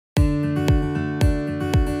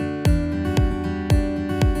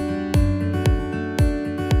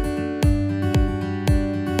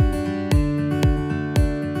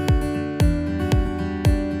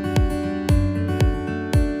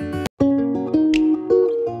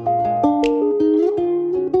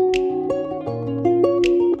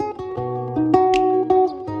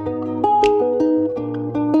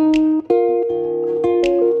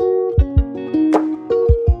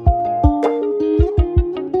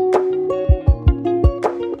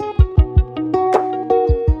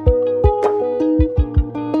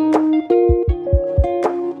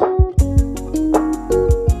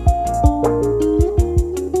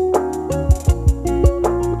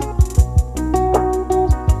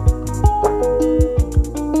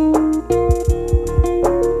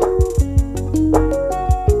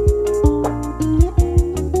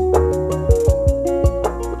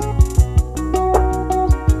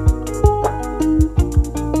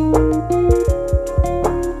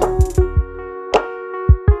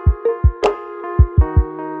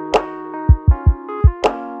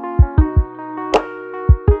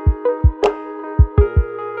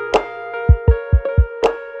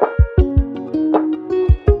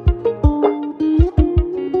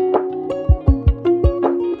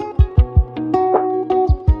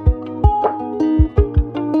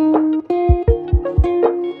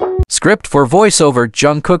Script for voiceover: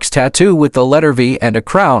 Jungkook's tattoo with the letter V and a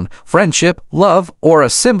crown, friendship, love, or a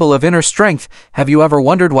symbol of inner strength. Have you ever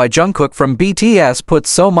wondered why Jungkook from BTS puts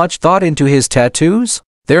so much thought into his tattoos?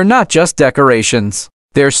 They're not just decorations.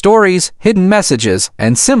 They're stories, hidden messages,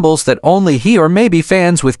 and symbols that only he or maybe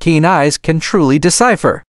fans with keen eyes can truly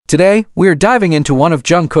decipher. Today, we're diving into one of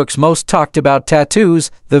Jungkook's most talked about tattoos,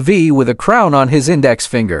 the V with a crown on his index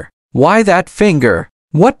finger. Why that finger?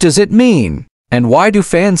 What does it mean? And why do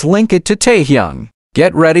fans link it to Taehyung?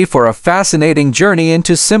 Get ready for a fascinating journey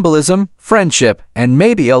into symbolism, friendship, and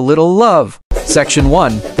maybe a little love. Section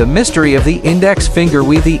 1. The mystery of the index finger.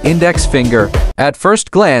 The index finger. At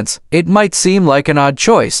first glance, it might seem like an odd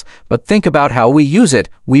choice, but think about how we use it.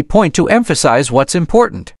 We point to emphasize what's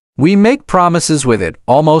important. We make promises with it,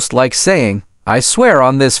 almost like saying, "I swear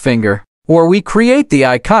on this finger." Or we create the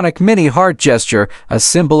iconic mini heart gesture, a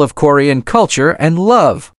symbol of Korean culture and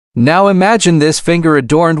love. Now imagine this finger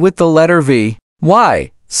adorned with the letter V.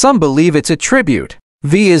 Why? Some believe it's a tribute.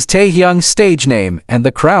 V is Taehyung's stage name, and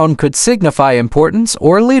the crown could signify importance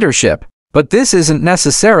or leadership. But this isn't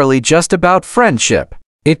necessarily just about friendship.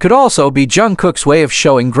 It could also be Jungkook's way of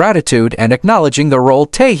showing gratitude and acknowledging the role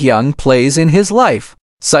Taehyung plays in his life.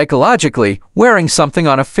 Psychologically, wearing something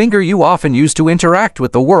on a finger you often use to interact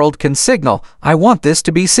with the world can signal, "I want this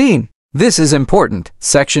to be seen." This is important.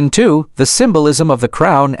 Section 2. The symbolism of the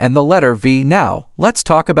crown and the letter V. Now, let's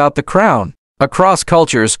talk about the crown. Across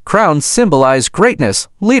cultures, crowns symbolize greatness,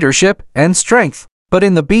 leadership, and strength. But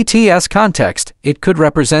in the BTS context, it could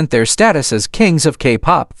represent their status as kings of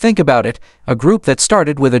K-pop. Think about it, a group that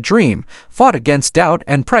started with a dream, fought against doubt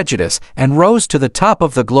and prejudice, and rose to the top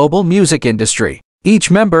of the global music industry.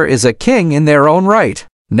 Each member is a king in their own right.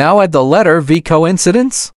 Now add the letter V.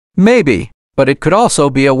 Coincidence? Maybe. But it could also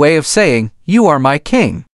be a way of saying, "You are my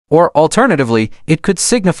king." Or alternatively, it could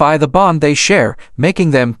signify the bond they share,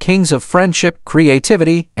 making them kings of friendship,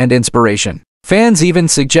 creativity, and inspiration. Fans even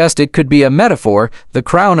suggest it could be a metaphor. The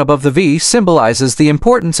crown above the V symbolizes the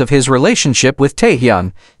importance of his relationship with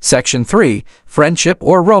Taehyung. Section 3. Friendship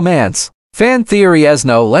or romance. Fan theory.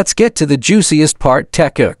 Let's get to the juiciest part: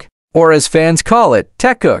 Taekook. Or as fans call it,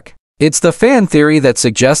 Taekook. It's the fan theory that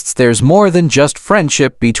suggests there's more than just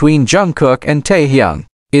friendship between Jungkook and Taehyung.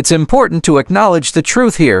 It's important to acknowledge the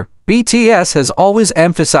truth here. BTS has always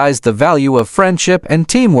emphasized the value of friendship and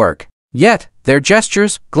teamwork. Yet, their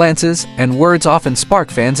gestures, glances, and words often spark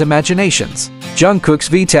fans' imaginations. Jungkook's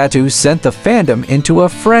V tattoo sent the fandom into a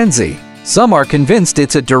frenzy. Some are convinced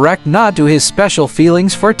it's a direct nod to his special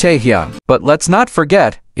feelings for Taehyung. But let's not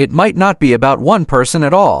forget, it might not be about one person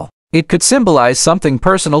at all. It could symbolize something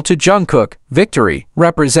personal to Jungkook: victory,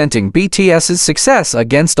 representing BTS's success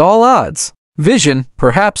against all odds. Vision,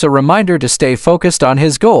 perhaps a reminder to stay focused on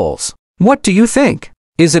his goals. What do you think?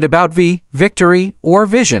 Is it about V, victory, or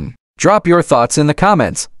vision? Drop your thoughts in the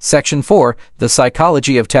comments. Section 4. The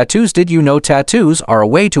psychology of tattoos. Did you know tattoos are a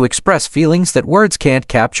way to express feelings that words can't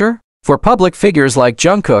capture? For public figures like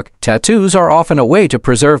Jungkook, tattoos are often a way to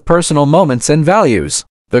preserve personal moments and values.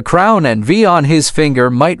 The crown and V on his finger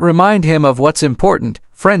might remind him of what's important: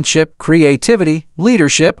 friendship, creativity,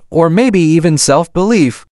 leadership, or maybe even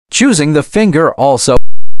self-belief. Choosing the finger also.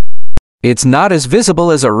 It's not as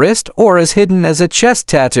visible as a wrist or as hidden as a chest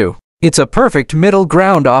tattoo. It's a perfect middle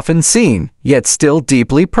ground, often seen, yet still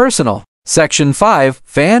deeply personal. Section 5.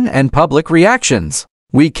 Fan and public reactions.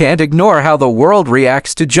 We can't ignore how the world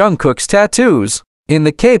reacts to Jungkook's tattoos. In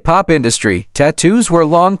the K-pop industry, tattoos were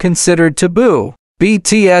long considered taboo.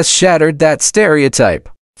 BTS shattered that stereotype.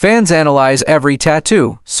 Fans analyze every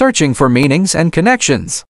tattoo, searching for meanings and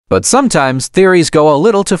connections. But sometimes theories go a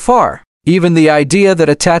little too far. Even the idea that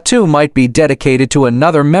a tattoo might be dedicated to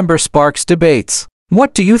another member sparks debates.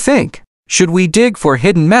 What do you think? Should we dig for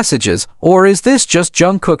hidden messages, or is this just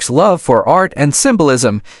Jungkook's love for art and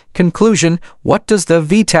symbolism? Conclusion: what does the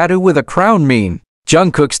V tattoo with a crown mean?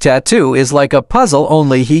 Jungkook's tattoo is like a puzzle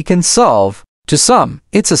only he can solve. To some,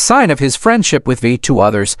 it's a sign of his friendship with V. To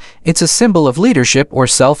others, it's a symbol of leadership or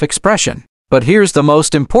self-expression. But here's the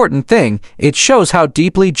most important thing: it shows how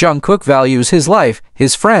deeply Jungkook values his life,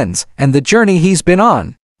 his friends, and the journey he's been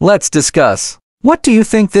on. Let's discuss. What do you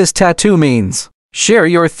think this tattoo means? Share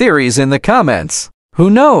your theories in the comments. Who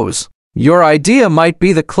knows? Your idea might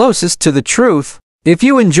be the closest to the truth. If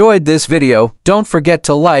you enjoyed this video, don't forget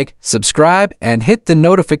to like, subscribe, and hit the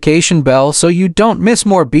notification bell so you don't miss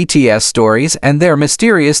more BTS stories and their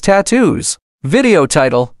mysterious tattoos. Video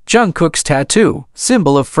title: Jungkook's tattoo,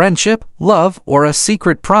 symbol of friendship, love, or a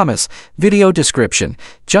secret promise. Video description: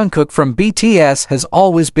 Jungkook from BTS has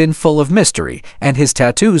always been full of mystery, and his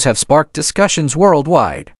tattoos have sparked discussions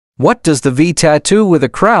worldwide. What does the V tattoo with a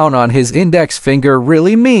crown on his index finger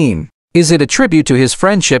really mean? Is it a tribute to his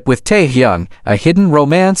friendship with Taehyung, a hidden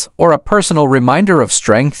romance, or a personal reminder of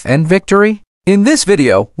strength and victory? In this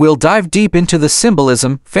video, we'll dive deep into the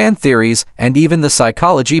symbolism, fan theories, and even the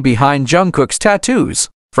psychology behind Jungkook's tattoos.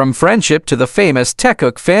 From friendship to the famous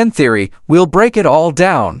Taekook fan theory, we'll break it all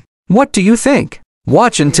down. What do you think?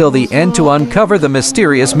 Watch until the end to uncover the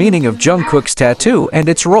mysterious meaning of Jungkook's tattoo and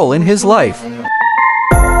its role in his life.